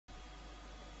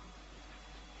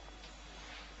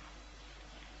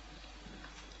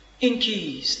این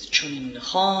کیست چون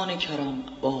خوان کرم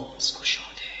باز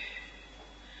گشاده،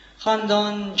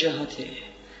 خندان جهت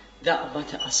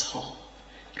دعوت اصحاب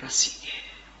رسیده.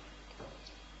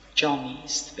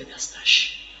 جامیست به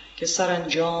دستش که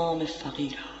سرانجام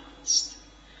فقیر است،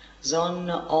 زان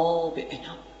آب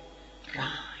عنب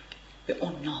رنگ به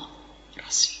عناب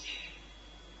رسیده.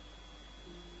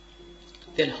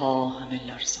 دلها همه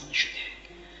لرزان شده،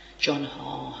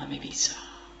 جانها همه بی صبر،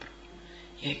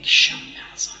 یک شمع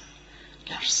از آن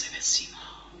لرزه به سیما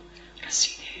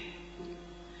رسیده.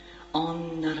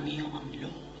 آن نرمی و آن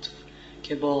لطف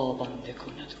که با بنده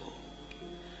کند او،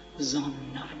 زان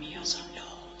نرمی از آن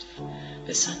لطف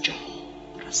به سنجاب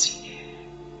رسیده.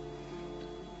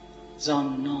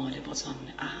 زان ناله و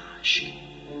زان اشک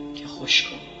که خشک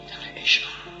و تر عشق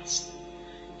است،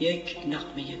 یک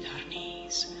نغمه تر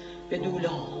نیز به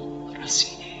دولاب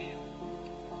رسیده.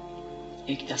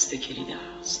 یک دست کلید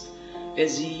است به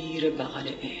زیر بغل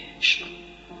عشق،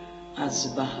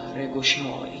 از بهر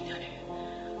گشاییدن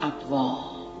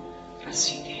ابواب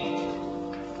رسیده.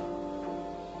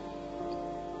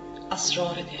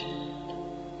 اسرار دل.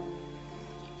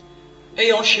 ای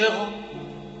عاشقان،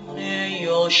 ای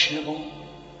عاشقان،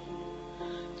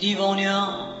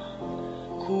 دیوانه‌ام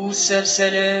کو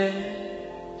سلسله.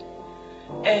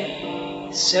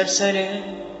 ای سلسله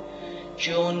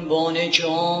جنبان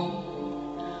جان،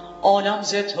 عالم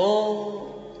ز تو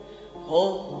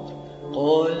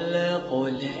قله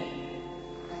قله.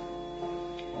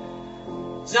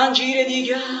 زنجیر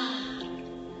دیگر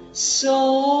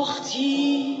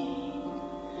ساختی،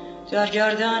 در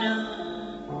گردنم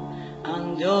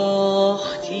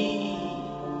انداختی.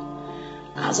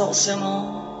 از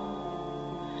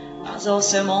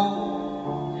آسمان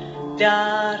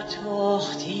در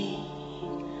تاختی،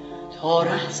 تا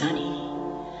رهزنی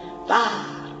بر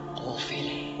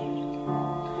قافله.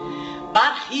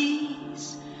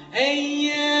 برخیز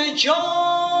ای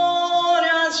جان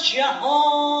از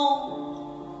جهان،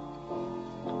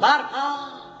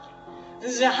 برپر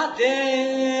ز حد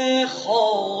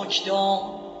خاکدان،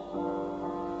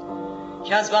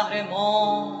 که از بهر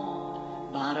ما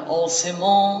بر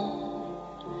آسمان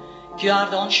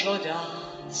گردان شده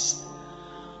است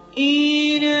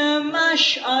این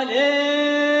مشعله.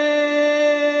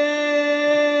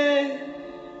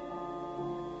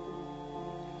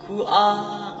 کو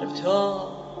عقل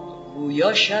تا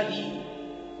گویا شوی،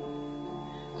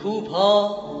 کو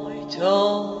پای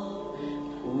تا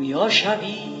پویا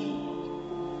شوی،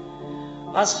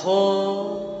 از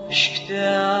خشک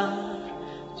در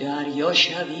دریا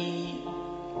شوی،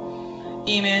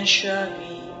 ایمن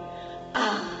شوی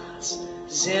از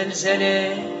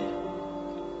زلزله.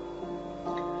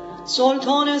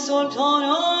 سلطان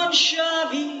سلطانان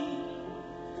شوی،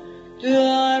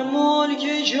 در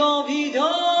ملک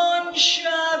جاویدان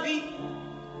شوی،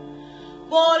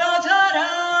 بالاتر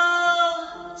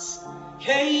از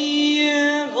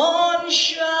کیوان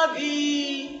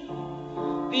شوی،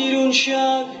 بیرون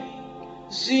شوی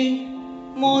زین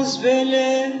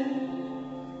مزبله.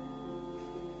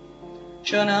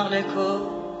 چون عقل کو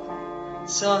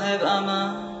صاحب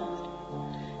عمل،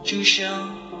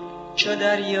 جوشان چو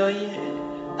دریای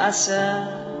عسل،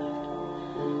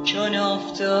 چون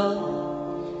آفتاب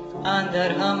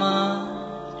اندر حمل،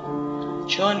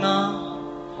 چون ماه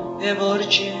به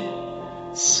برج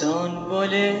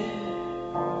سنبله.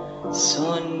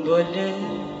 سنبله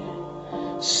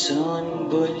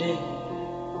سنبله.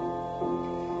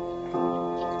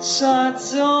 ساعت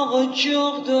زاغ و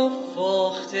جغد و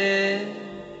فاخته،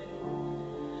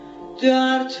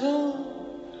 در تو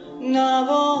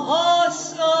نواها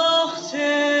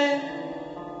ساخته.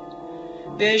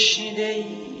 بشنیده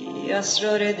ای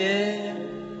اسرار دل،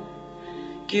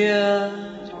 گر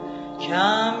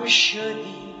کم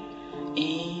شدی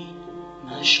این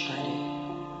مشغله.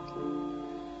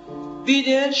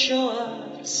 بیدل شو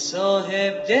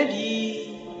صاحب دلی،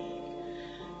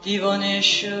 دیوانه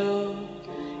شو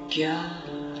گر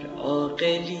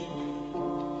عاقلی،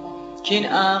 کین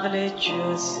عقل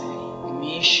جزئی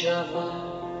می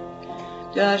شود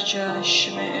در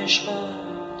چشم عشقت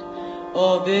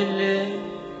آبله.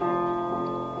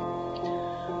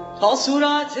 تا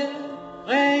صورت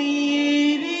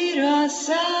غیبی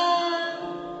رسد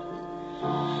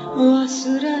و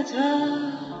صورتت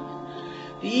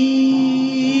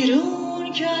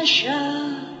بیرون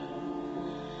کشد،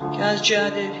 که از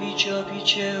جهد پیچا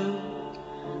پیچ او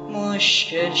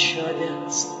مشکل شده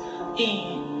است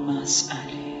این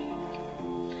مسئله.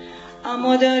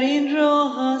 اما در این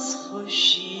راه از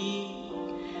خوشی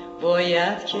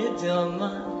باید که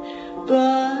دامن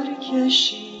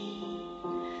برکشی،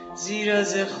 زیرا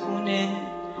ز خون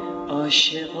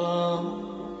عاشقان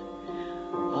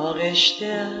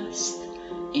آغشته است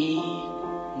این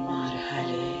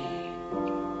مرحله.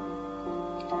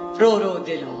 رو رو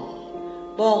دلا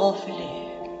با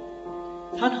غافله،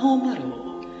 تنها مرو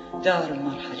در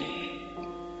مرحله،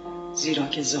 زیرا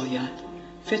که زاید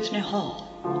فتنه ها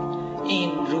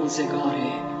این روزگار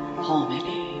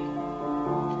حامله.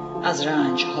 از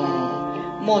رنج ها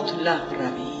مطلق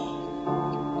روی،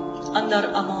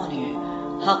 اندر امان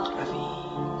حق روی،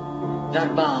 در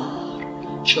بحر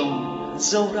چون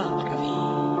زورق روی.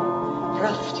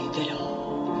 رفتی دلا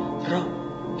رو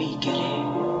بی گله،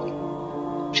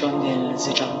 چون دل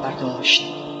ز جان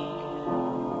برداشتی،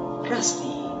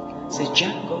 رستی ز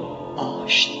جنگ و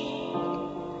آشتی.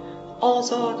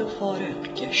 آزاد و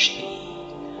فارغ گشتی،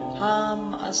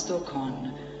 هم از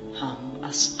دکان هم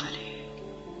از قله.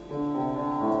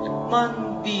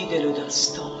 من بی دل و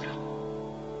دستارم،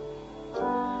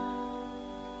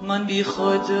 من بی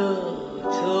خود و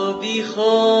تو بی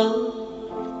خود،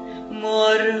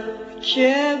 مر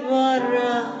که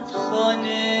برد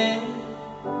خانه.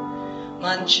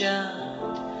 من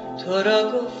چند تو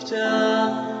را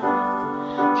گفتم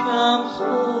کم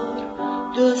خور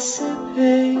دو سه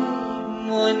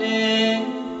پیمانه.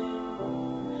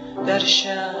 در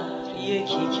شهر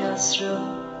یکی کس را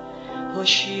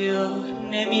هوشیار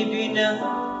نمی بینم،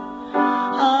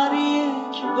 هر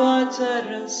یک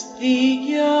باتر از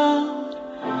دیگر،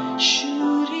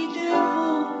 شوریده و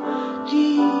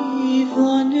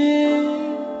دیوانه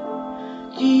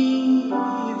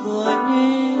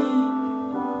دیوانه.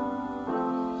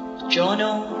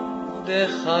 جانا به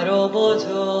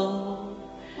خراباتا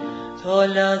تا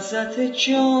لذت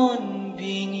جان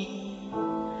بینی،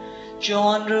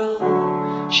 جان را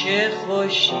چه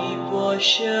خوشی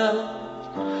باشد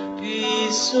بی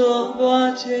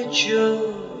صحبت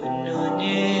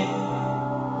جانانه.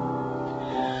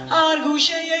 هر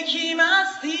گوشه یکی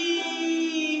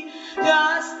مستی،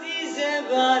 دستی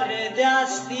زبر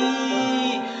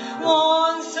دستی،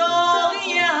 وان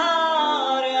ساقی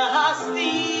هر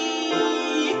هستی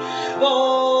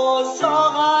با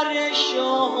ساغر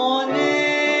شاهانه.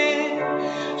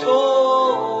 تو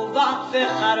وقف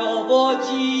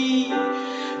خراباتی،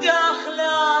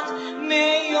 دخلت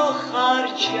می و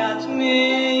خرچت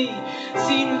می،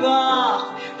 زین وقت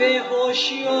به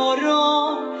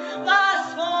هوشیاران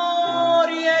مسمار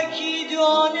یکی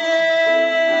دانه.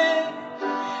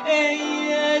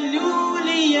 ای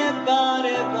لولی بر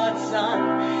بدزن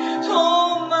تو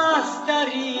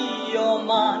مستری و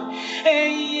من،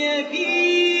 ای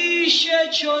پیشه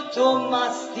چو تو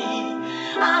مستی،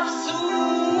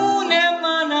 افسون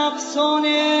من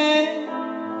افسانه.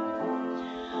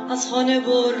 از خانه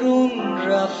برون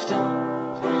رفتم،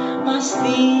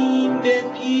 مستیم به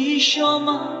پیش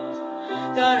آمد،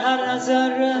 در هر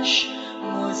نظرش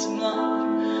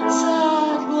مزمر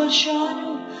صد گلشن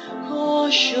و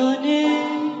کاشانه.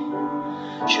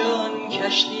 چون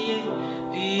کشتی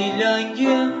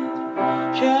بیلنگم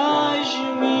کج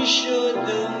می شد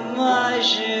و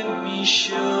مژ می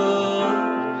شد،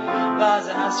 و از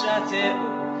حسرت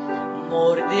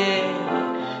مرده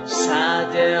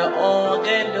صد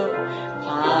عاقل و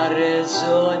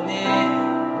فرزانه.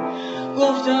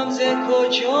 گفتم ز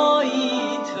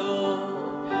کجایی تو،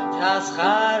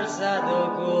 تسخر زد و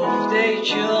گفت ای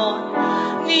جان،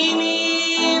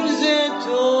 نیمیم ز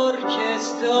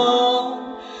ترکستان،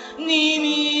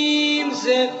 نیمیم ز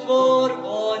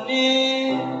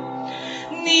فرغانه،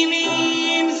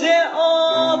 نیمیم ز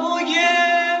آب و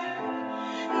گل،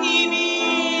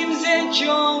 نیمیم ز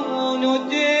جان و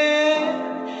دل،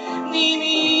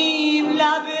 نیمیم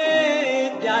لب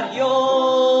دریا،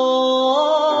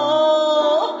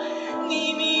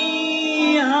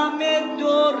 نیمی همه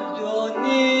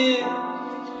دردانه.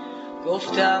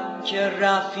 گفتم که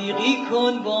رفیقی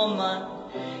کن با من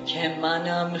که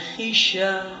منم خویشت،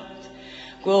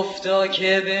 گفتا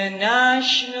که به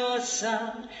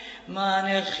نشناسم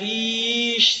من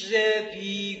خویش ز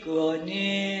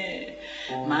بیگانه.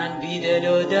 من بی دل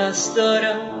و دست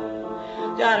دارم،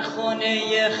 در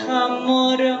خانه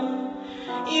خمارم،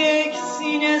 یک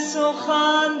سینه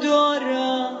سخن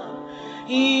دارم،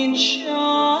 این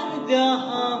شهر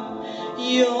دهم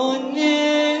یا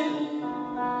نه.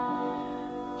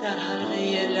 در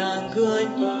حلقه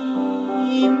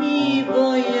لنگانی می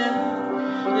باید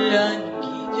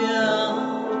لنگیدم،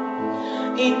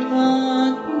 این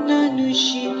پند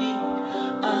ننوشیدی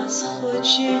از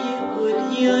خوجه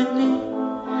اولیانه.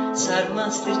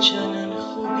 سرمست چنان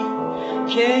خوبی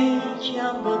که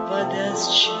کم بود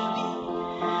از چوبی،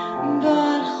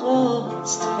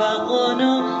 برخواست فغان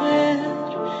آخر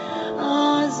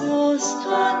از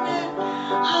استان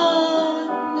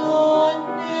حنانه.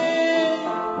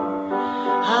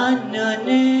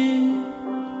 حنانه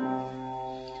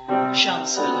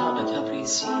شمس الحق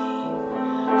تبریزی،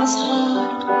 از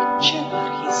خلق چه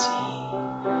پرهیزی؟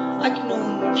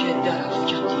 اکنون که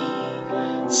درافکندی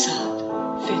صد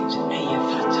فتنه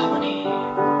فتانه.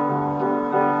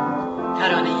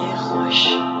 ترانه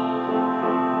خوش.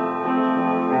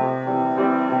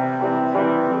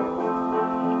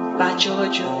 بچه ها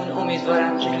جون،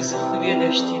 امیدوارم که روز خوبی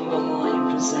داشتیم با ما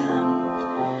امروزم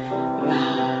و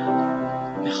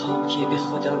میخوام که به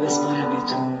خدا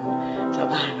بسپارمتون تا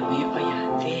برنامه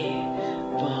آینده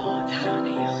با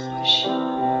ترانه خوش.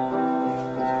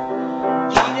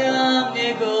 دیدم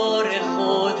نگار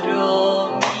خود را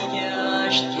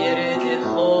میگشت گرد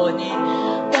خانه،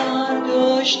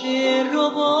 برداشت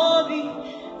ربابی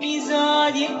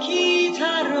میزد یکی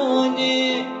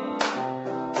ترانه.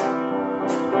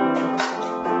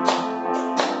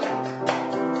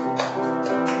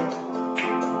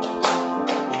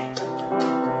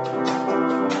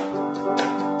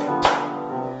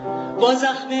 با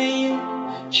زخمه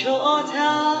چو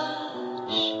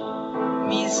آتش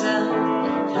میزد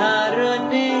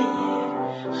ترانه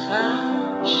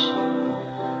خوش.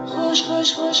 خوش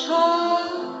خوش خوش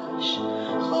خوش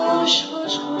خوش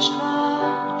خوش خوش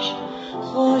خوش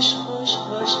خوش خوش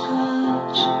خوش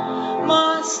خوش.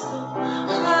 مست و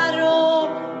خراب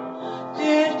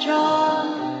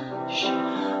دلکش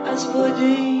از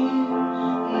باده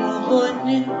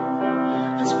مغانه،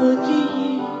 از باده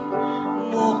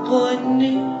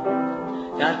مغانه.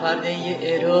 در پرده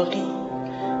عراقی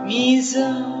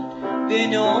میزد به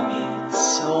نام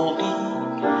ساقی،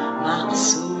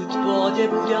 مقصود باده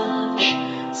بودش،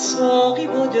 ساقی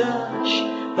بودش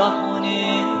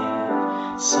بهانه.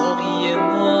 ساقی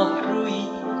ماه روی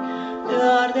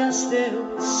در دست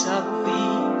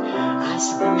سبویی،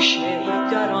 از گوشه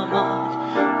ای در آمد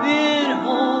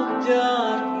بنهاد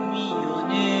در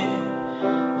میانه.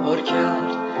 پر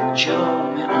کرد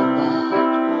جام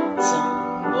اول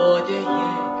زان باده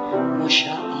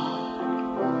مشعل،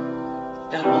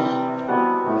 در آب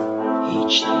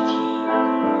هیچ دیدی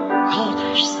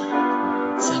کاتش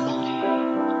زند زبانه.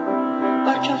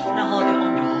 بر کف نهاد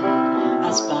آن را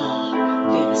از بحر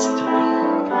دل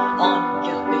ستاره،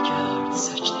 آنگه بکرد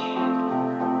سجده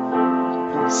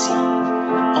بوسید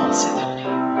آستانه.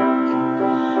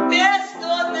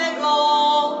 بستد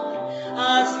نگار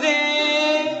از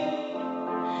وی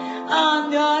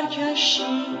اندر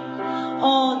کشید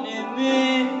آن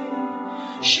می،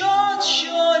 شد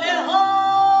شعله ها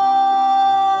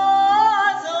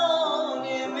از آن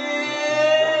می.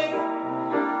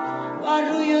 بر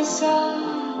روی سر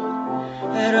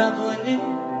روانه،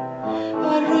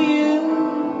 بر روی او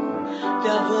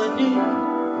دوانه،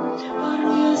 بر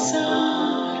روی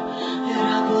سر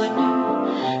روانه،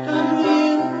 بر روی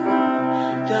او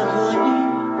دوانه.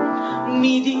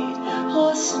 میدید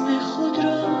حسن خود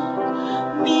را،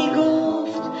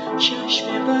 میگفت چشم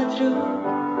بد را،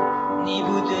 نی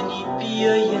بود و نی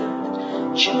بیاید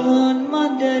چون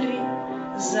من در این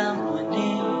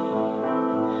زمانه.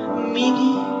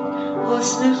 میدید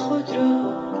حسن خود را،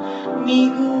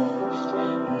 میگفت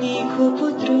نیک و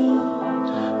بد را،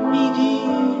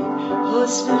 میدید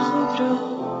حسن خود را،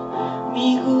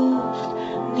 میگفت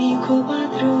نیک و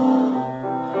بد را،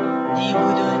 نی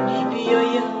بود و نی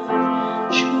بیاید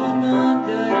چون من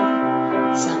در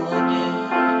این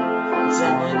زمانه.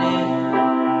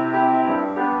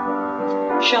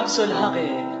 شمس الحق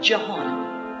جهانم،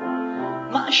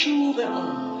 معشوق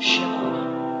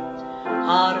عاشقانم،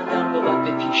 هر دم بود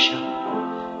به پیشم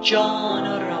جان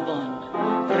و روان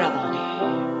روانه.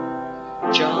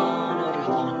 جان و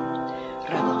روان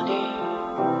روانه،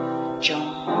 جان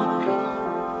و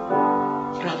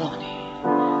روانه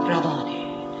روانه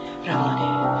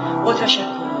روانه. با تشکر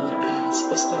از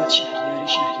استاد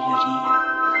شهریاری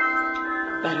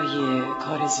برای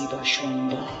کار زیباشون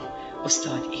با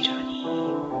استاد ایرانی.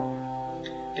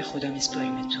 به خدا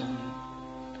میسپاریمتون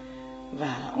و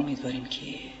امیدواریم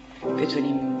که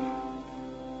بتونیم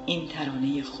این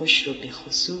ترانه خوش رو به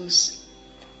خصوص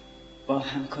با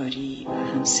همکاری و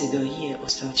همصدایی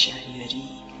استاد شهریاری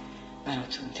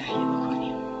براتون تهیه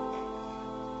بکنیم.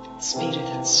 Spirit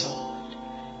and soul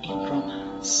in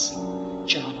romance،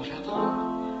 جان و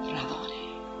روانه.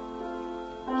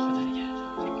 خدا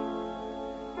نگهدار.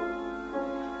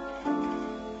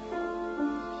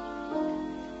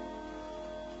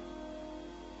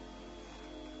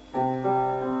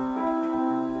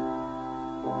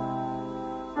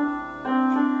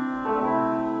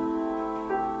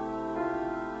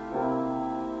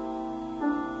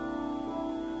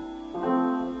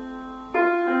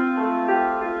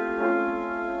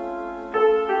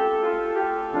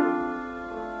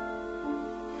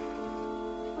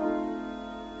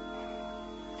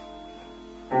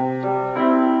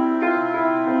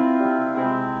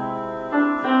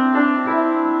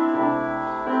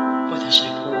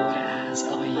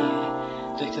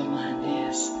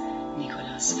 مهندس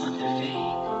نیکولاس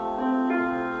فاندرفین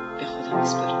به خدا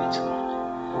میسپارمتون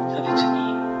تا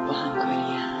بتونیم با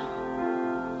همکاری هم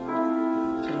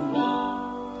رونی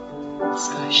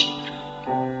اسکایشیپ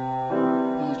رو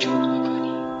موجود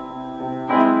بکنیم.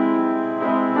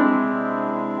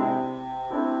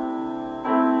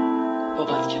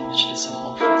 بود که مجلس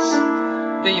حافظ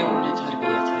به یمن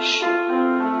تربیتش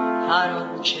هر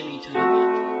آنچه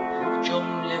می‌طلبد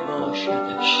جمله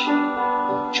باشدش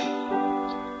موجود.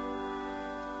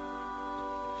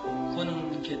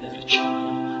 کنون که در چمن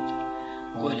آمد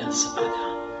گل از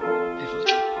قدم به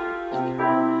وجود،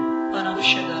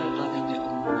 بنفشه در قدم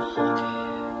او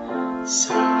نهاده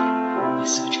سر به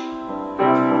سجود.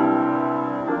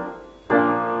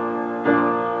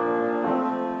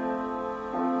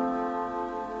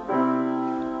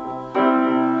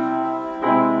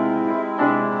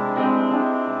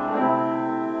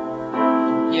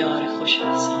 یار خوش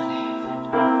افسانه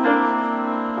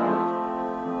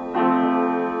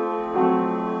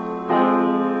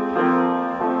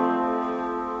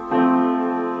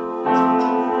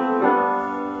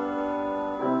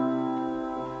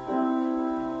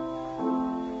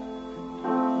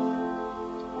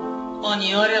آن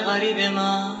یار غریب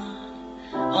من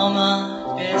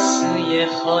آمد به سوی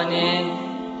خانه،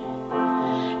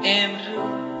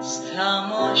 امروز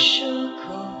تماشا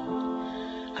کن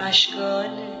اشکال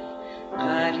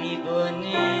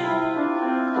غریبانه.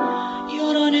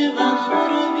 یاران وفا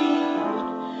را بین،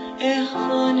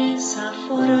 اخوان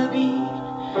صفا را بین،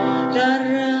 در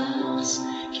رقص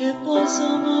که باز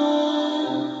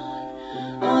آمد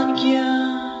آن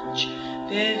گنج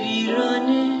به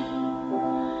ویرانه.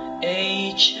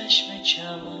 ای چشم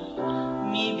چمن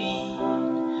میبین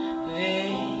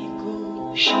وی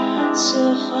گوش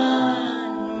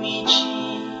سخن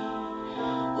میچین،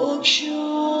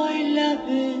 بگشای لب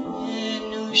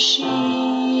نوشین.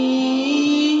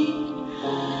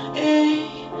 ای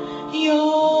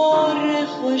یار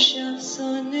خوش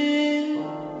افسانه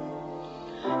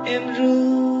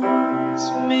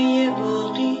امروز می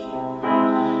باقی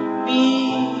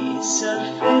بی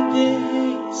صرفه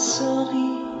ده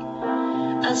ساقی،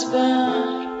 از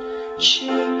بر چه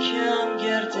کم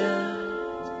گردد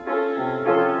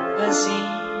از این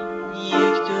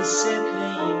یک دو سه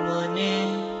پیمانه.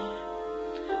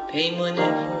 پیمانه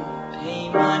و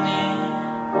پیمانه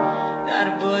در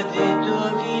باد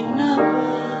دوی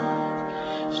نبود،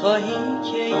 خواهی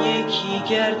که یکی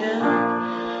گردد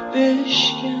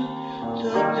بشکن دو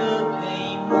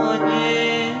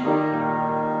پیمانه.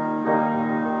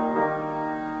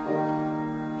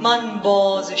 من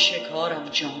باز شکارم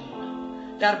جان،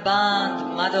 در بند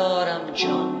مدارم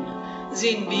جان،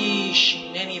 زین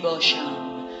بیش نمی باشم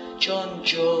چون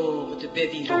جغد به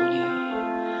ویرانه.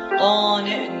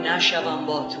 قانع نشوم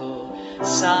با تو،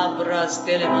 صبر از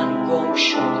دل من گم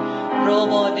شد، رو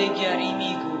با دگری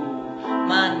میگو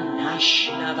من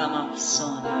نشنوم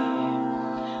افسانه.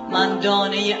 من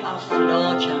دانه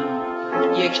افلاکم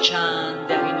یک چند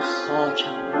در این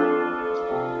خاکم،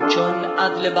 چون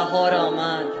عدل بهار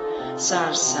آمد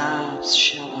سرسبز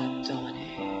شود دانه.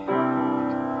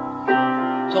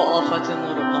 تو آفت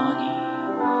مرغانی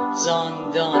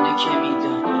زان دانه که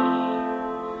میدانی،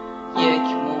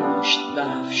 یک مشت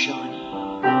برافشانی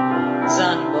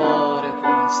زنبار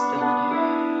پرستانه.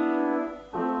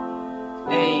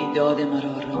 ای داده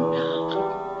مرا رونق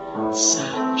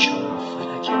صد چون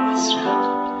فلک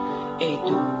ازرق، ای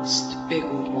دوست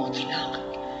بگو مطلق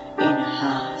این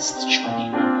هست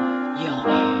چنین یا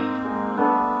نه.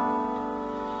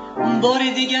 بار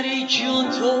دیگر ای جان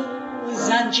تو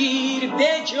زنجیر به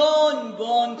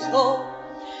جنبان، تو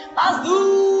از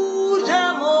دور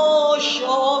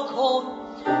تماشا کن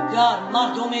در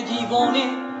مردم دیوانه.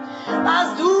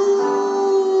 از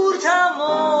دور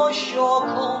تماشا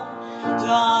کن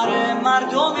در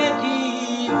مردم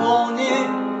دیوانه.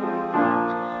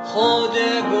 خود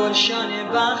گلشن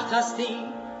بخت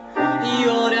هستیم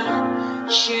یاره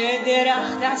چه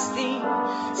درخت هستیم،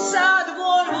 صد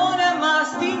بلبل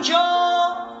مست اینجا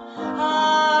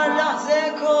هر لحظه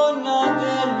کند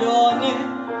لانه.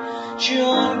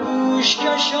 چون گوش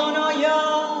کشان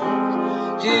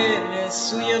آید دل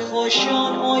سوی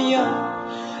خوشان آید،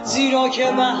 زیرا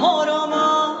که بهار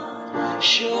آمد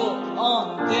شد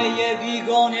آن دی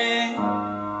بیگانه.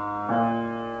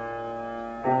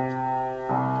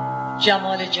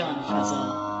 جمال جان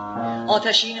فضا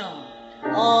آتشینا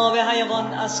آب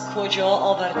حیوان از کجا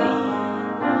آورده ای؟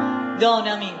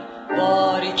 دانم این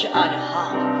باریک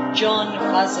الحق جان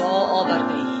فضا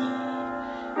آورده ای.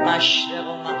 مشرق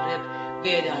و مغرب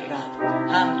بدرد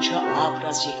همچو ابر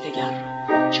از یکدیگر،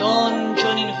 چون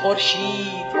این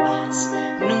خورشید از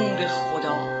نور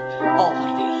خدا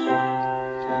آورده ای.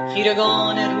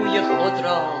 خیرگان روی خود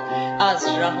را از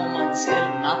ره و منزل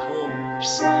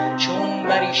مپرس، چون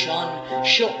بر ایشان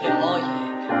شعله های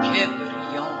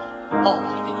کبریا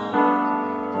آورده ای.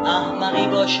 احمقی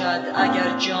باشد اگر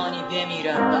جانی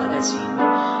بمیرد بعد از این،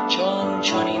 چون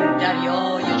چنین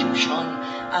دریای جوشان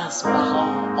از بها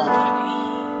آورده ای.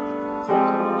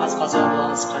 از قضا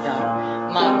و از قدر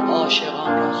مر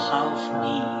عاشقان را خوف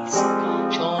نیست،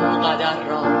 چون قدر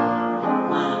را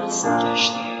مست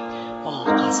گشته با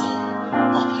قضا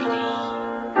آورده ای.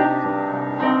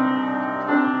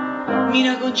 می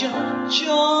نگنجد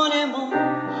جان ما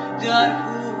در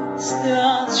پوست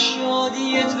از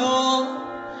شادی تو،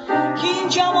 که این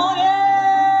جمال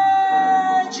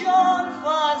جان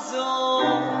فضا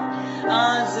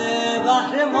از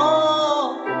بحر ما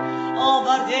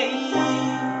آورده ای.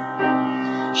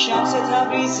 شمس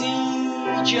تبریزی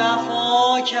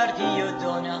جفا کردی و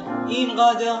دانم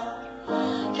اینقدر،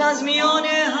 که از میان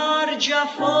هر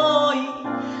جفایی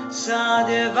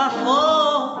سعد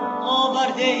وفا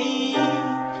آورده ای.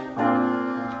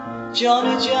 جان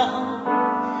و جهان،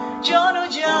 جان و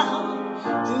جهان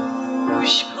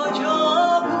دوش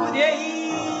کجا بوده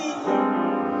ای؟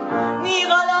 نی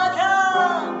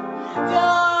غلطم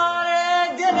در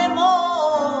دل ما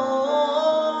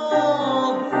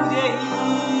بوده ای.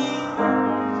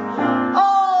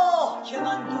 آه که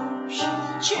من دوش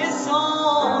چه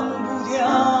سان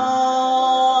بودم،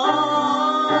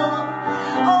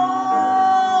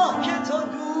 آه که تو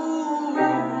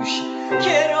دوش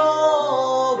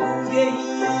کرا بوده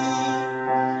ای.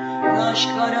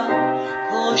 نشکنم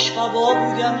کاش قبا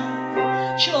بودم،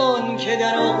 چون که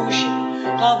در آغوش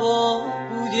قبا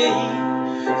بوده ای.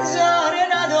 زهره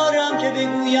ندارم که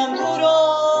بگویم تو را،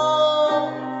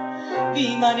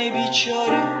 بی من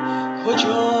بیچاره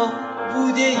کجا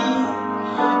بوده ای.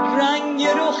 رنگ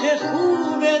رخ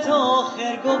خوبت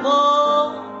آخر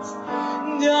گواز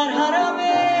در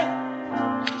حرمه،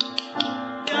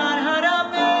 در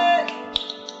حرمه،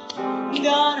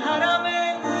 در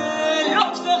حرمه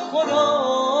لطف خدا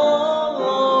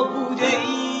بوده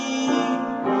ای،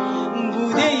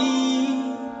 بوده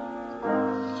ای.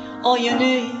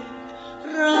 آینه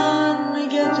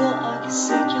رنگ تو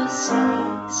عکس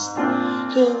کسیست،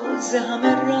 تو ز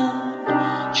همه رنگ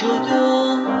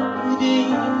جدا بوده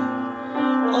ای.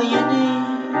 آینه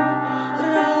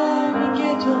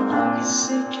رنگ تو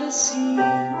عکس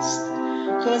کسیست،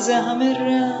 تو ز همه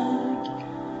رنگ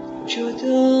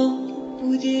جدا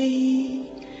بوده ای.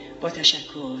 با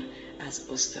تشکر از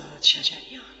استاد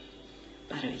شجریان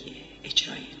برای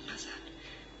اجرای این غزل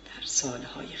در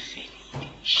سالهای خیلی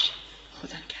پیش.